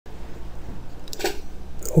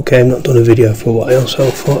Okay, I've not done a video for a while, so I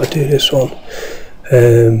thought I'd do this one.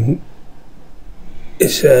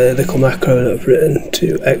 It's a little macro that I've written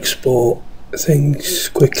to export things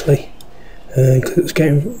quickly, because it's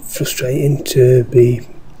getting frustrating to be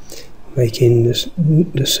making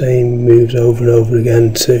the same moves over and over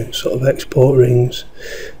again to sort of export rings.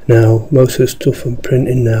 Now most of the stuff I'm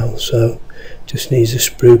printing now, so just needs a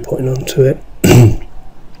sprue putting onto it.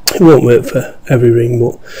 It won't work for every ring,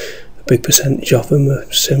 but a big percentage of them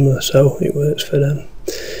are similar, so it works for them.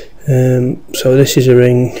 So this is a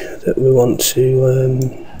ring that we want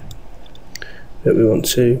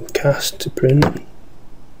to cast to print.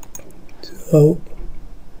 So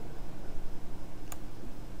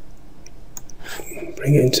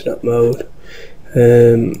bring it into that mode.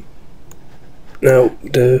 Now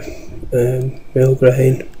the mill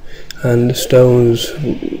grain and the stones,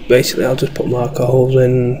 basically I'll just put marker holes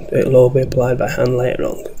in. It'll all be applied by hand later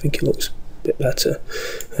on. I think it looks a bit better.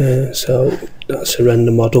 So that's a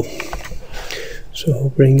render model. So I'll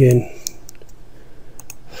bring in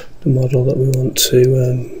the model that we want to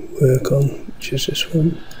work on, which is this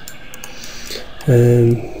one.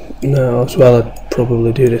 Now as well, I'd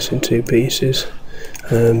probably do this in 2 pieces.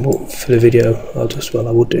 But for the video, I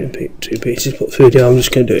would do it in 2 pieces, but for the video I'm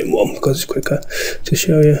just going to do it in 1 because it's quicker to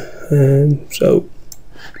show you. So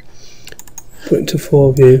put into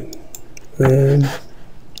 4 view.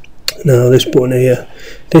 Now this button here,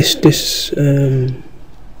 this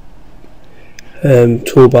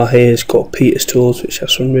toolbar here is called Peter's Tools, which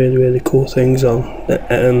has some really cool things on.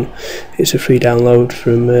 It's a free download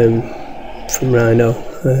from Rhino.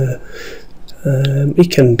 You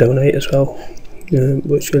can donate as well.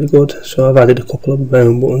 But it's really good. So I've added a couple of my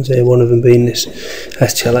own buttons here, one of them being this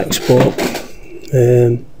STL export,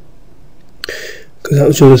 because that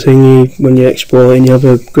was the other thing, when you're exporting you have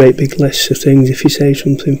a great big list of things. If you save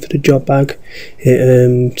something for the job bag,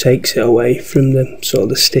 it takes it away from the sort of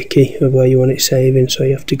the sticky of where you want it saving, so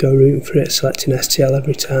you have to go rooting for it, selecting STL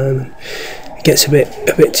every time, and it gets a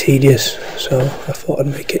bit tedious, so I thought I'd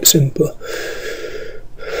make it simpler.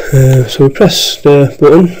 So we press the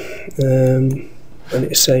button, and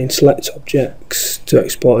it's saying select objects to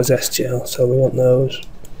export as STL, so we want those.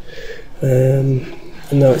 And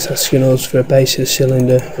now it's asking us for a base of the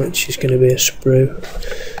cylinder, which is going to be a sprue,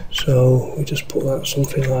 so we just put that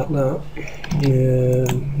something like that.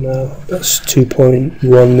 Now that's 2.1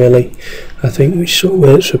 milli, I think, which sort of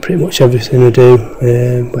works for pretty much everything I do.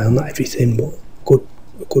 Well, not everything, but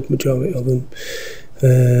a good majority of them.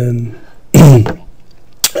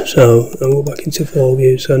 So I'll go back into 4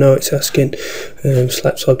 view. So now it's asking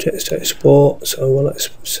select objects to export, so let's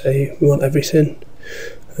say we want everything.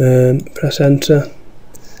 Press enter.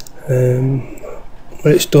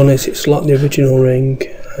 What it's done is it's locked the original ring,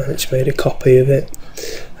 and it's made a copy of it.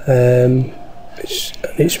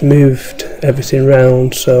 It's moved everything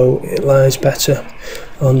round so it lies better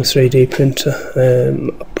on the 3D printer.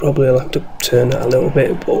 Probably I'll have to turn that a little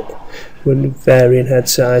bit, but with varying head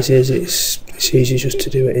sizes, it's easy just to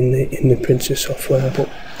do it in the printer software, but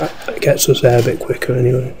that gets us there a bit quicker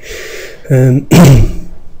anyway.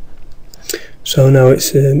 So now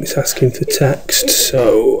it's asking for text,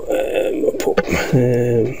 so I'll put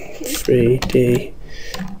 3D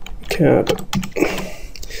CAD.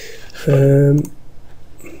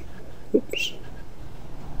 Oops.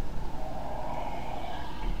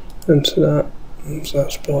 Enter that. So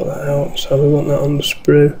that's brought that out, so we want that on the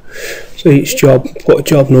sprue. So each job, put a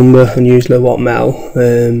job number and usually what metal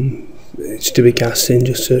it's to be casting,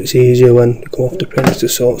 just so it's easier when you come off the printer to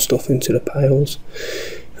sort stuff into the piles,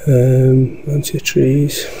 onto your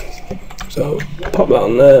trees. So pop that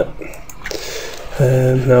on there.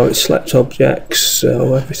 Now it's select objects,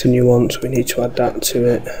 so everything you want, so we need to add that to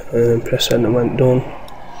it. Press enter when done.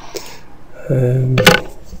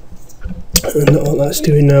 And all that's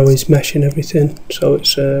doing now is meshing everything, so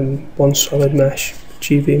it's one solid mesh,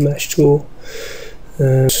 GV mesh tool,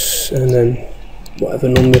 and then whatever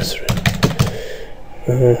number,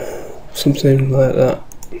 something like that,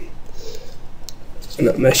 and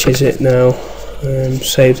that meshes it now,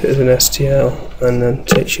 saves it as an STL, and then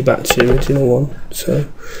takes you back to the original one. So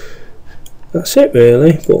that's it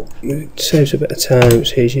really, but it saves a bit of time,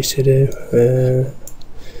 it's easy to do.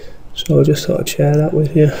 So I just thought I'd share that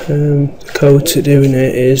with you. The code to doing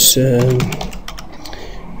it is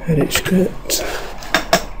edit script.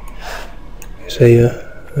 So yeah,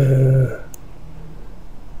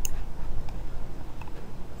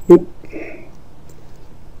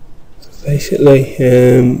 basically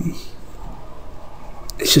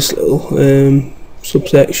it's just little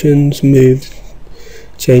subsections,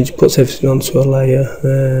 puts everything onto a layer.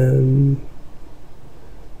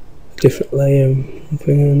 different layer and one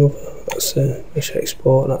thing or another. That's a mesh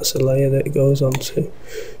export, and that's the layer that it goes onto.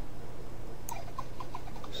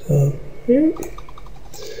 So yeah.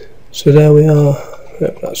 So there we are.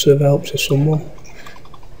 That should have helped to someone.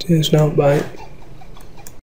 Cheers now, bye.